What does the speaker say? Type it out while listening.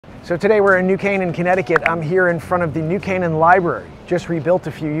So today we're in New Canaan, Connecticut. I'm here in front of the New Canaan Library, just rebuilt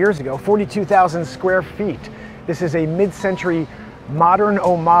a few years ago, 42,000 square feet. This is a mid-century modern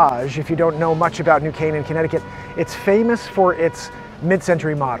homage. If you don't know much about New Canaan, Connecticut, it's famous for its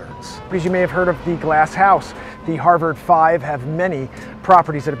mid-century moderns. As you may have heard of the Glass House, the Harvard Five have many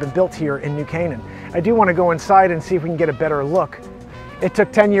properties that have been built here in New Canaan. I do want to go inside and see if we can get a better look. It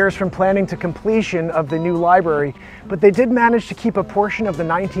took 10 years from planning to completion of the new library, but they did manage to keep a portion of the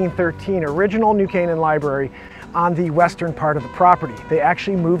 1913 original New Canaan Library on the western part of the property. They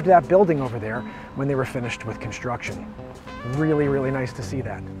actually moved that building over there when they were finished with construction. Really, really nice to see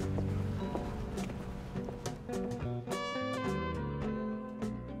that.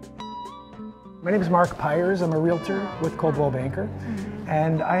 My name is mark.pires. I'm a realtor with Coldwell Banker,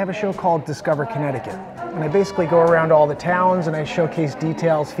 and I have a show called Discover Connecticut. And I basically go around all the towns and I showcase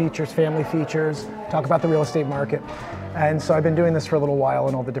details, features, family features, talk about the real estate market. And so I've been doing this for a little while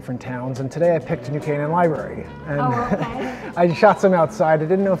in all the different towns, and today I picked New Canaan Library. And I shot some outside. I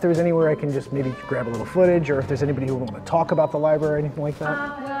didn't know if there was anywhere I can just maybe grab a little footage, or if there's anybody who would want to talk about the library or anything like that.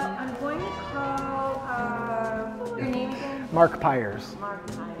 Well, I'm going to call, your name again? Mark.pires.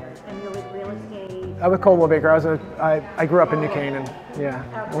 mark.pires. And you're with real estate? I'm with Coldwell Banker. I grew up in New Canaan. Yeah,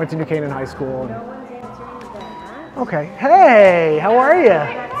 I went to New Canaan High School. No one's answering that. Okay. Hey, how are you?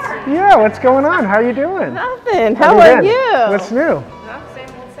 Yeah, what's going on? How are you doing? Nothing. How are you? What's new? No, same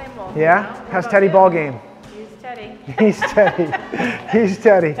old, same old. Yeah? How's Teddy ball game? He's Teddy. He's Teddy. He's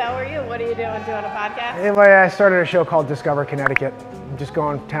Teddy. How are you? What are you doing? Doing a podcast? Anyway, I started a show called Discover Connecticut. I'm just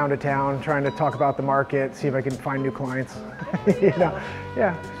going town to town, trying to talk about the market, see if I can find new clients. You know?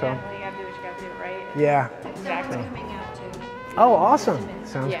 Yeah. So. Yeah, well, you gotta do what you gotta do, right? Yeah. Exactly. Oh, awesome.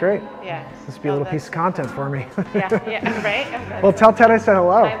 Sounds great. Yeah. This will be a little piece of content for me. Yeah, right? Well, tell Ted I said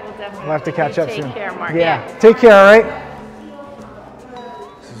hello. I will definitely. We'll have to catch up soon. Take care, Mark. Yeah. Take care, all right?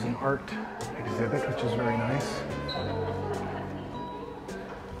 This is an art exhibit, which is very nice.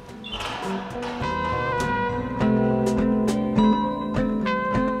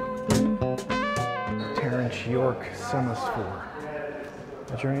 York Semaphore,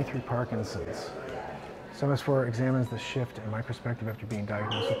 A Journey Through Parkinson's. Semaphore examines the shift in my perspective after being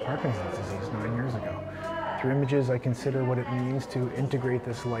diagnosed with Parkinson's disease 9 years ago. Through images, I consider what it means to integrate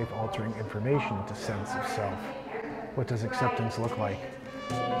this life-altering information into sense of self. What does acceptance look like?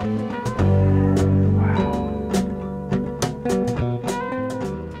 Wow.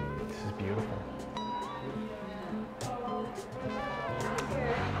 This is beautiful.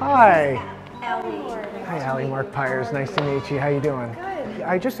 Hi. Hi, Allie, Mark.pires. Nice to meet you. How you doing? Good.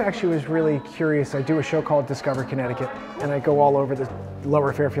 I just actually was really curious. I do a show called Discover Connecticut, and I go all over the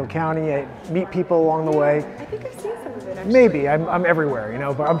lower Fairfield County. I meet people along the way. I think I've seen some of it, actually. Maybe. I'm everywhere, you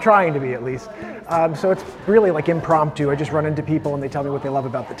know, but I'm trying to be at least. So it's really like impromptu. I just run into people and they tell me what they love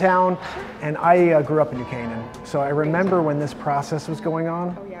about the town. And I grew up in New Canaan, so I remember when this process was going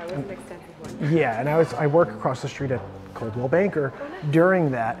on. Oh yeah, it was an extensive one. Yeah, and I work across the street at Coldwell Banker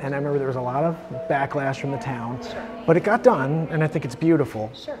during that, and I remember there was a lot of backlash from the town, but it got done, and I think it's beautiful.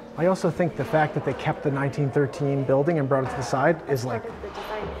 Sure. I also think the fact that they kept the 1913 building and brought it to the side is like,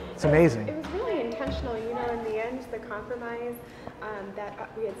 it's amazing. It was really intentional, you know, in the end, the compromise that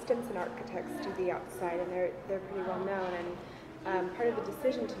we had Stimson architects do the outside, and they're pretty well known, and part of the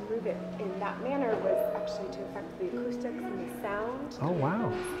decision to move it in that manner was actually to affect the acoustics and the sound. Oh,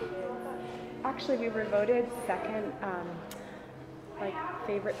 wow. Actually, we were voted second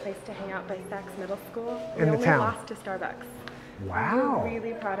favorite place to hang out by Saks Middle School. In the town? We lost to Starbucks. Wow. We're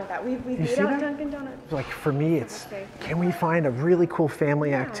really proud of that. We beat see out that? Dunkin' Donuts. Like for me, it's, can we find a really cool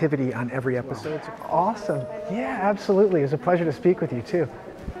family activity on every episode? It's awesome. Yeah, absolutely. It was a pleasure to speak with you too.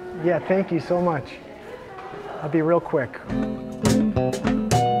 Yeah, thank you so much. I'll be real quick. Oh,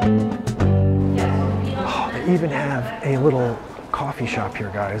 they even have a little coffee shop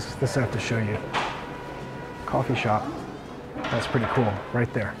here, guys. This I have to show you. Coffee shop. That's pretty cool,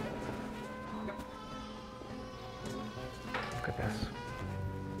 right there. Look at this.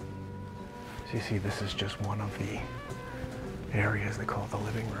 So you see, this is just one of the areas they call the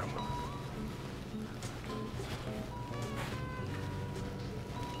living room.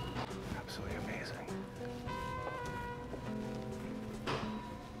 Absolutely amazing.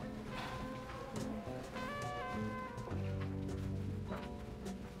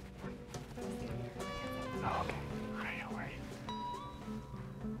 Oh, okay. All right.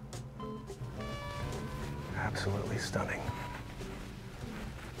 Absolutely stunning.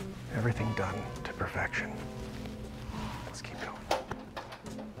 Everything done to perfection. Let's keep going.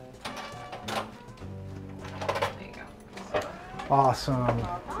 There you go. Awesome.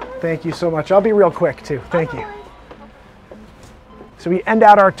 Thank you so much. I'll be real quick too. Thank you. So we end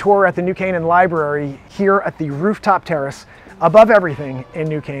out our tour at the New Canaan Library here at the rooftop terrace above everything in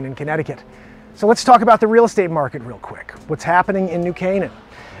New Canaan, Connecticut. So let's talk about the real estate market real quick. What's happening in New Canaan?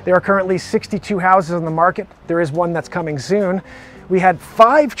 There are currently 62 houses on the market. There is one that's coming soon. We had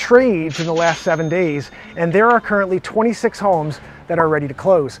 5 trades in the last 7 days, and there are currently 26 homes that are ready to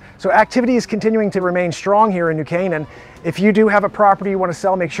close. So activity is continuing to remain strong here in New Canaan. If you do have a property you want to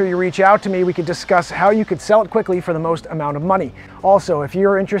sell, make sure you reach out to me. We could discuss how you could sell it quickly for the most amount of money. Also, if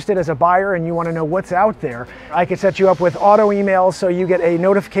you're interested as a buyer and you want to know what's out there, I could set you up with auto emails so you get a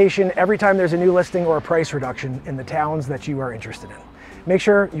notification every time there's a new listing or a price reduction in the towns that you are interested in. Make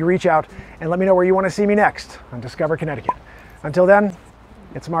sure you reach out and let me know where you want to see me next on Discover Connecticut. Until then,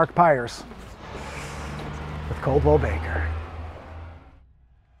 it's Mark Pires with Coldwell Banker.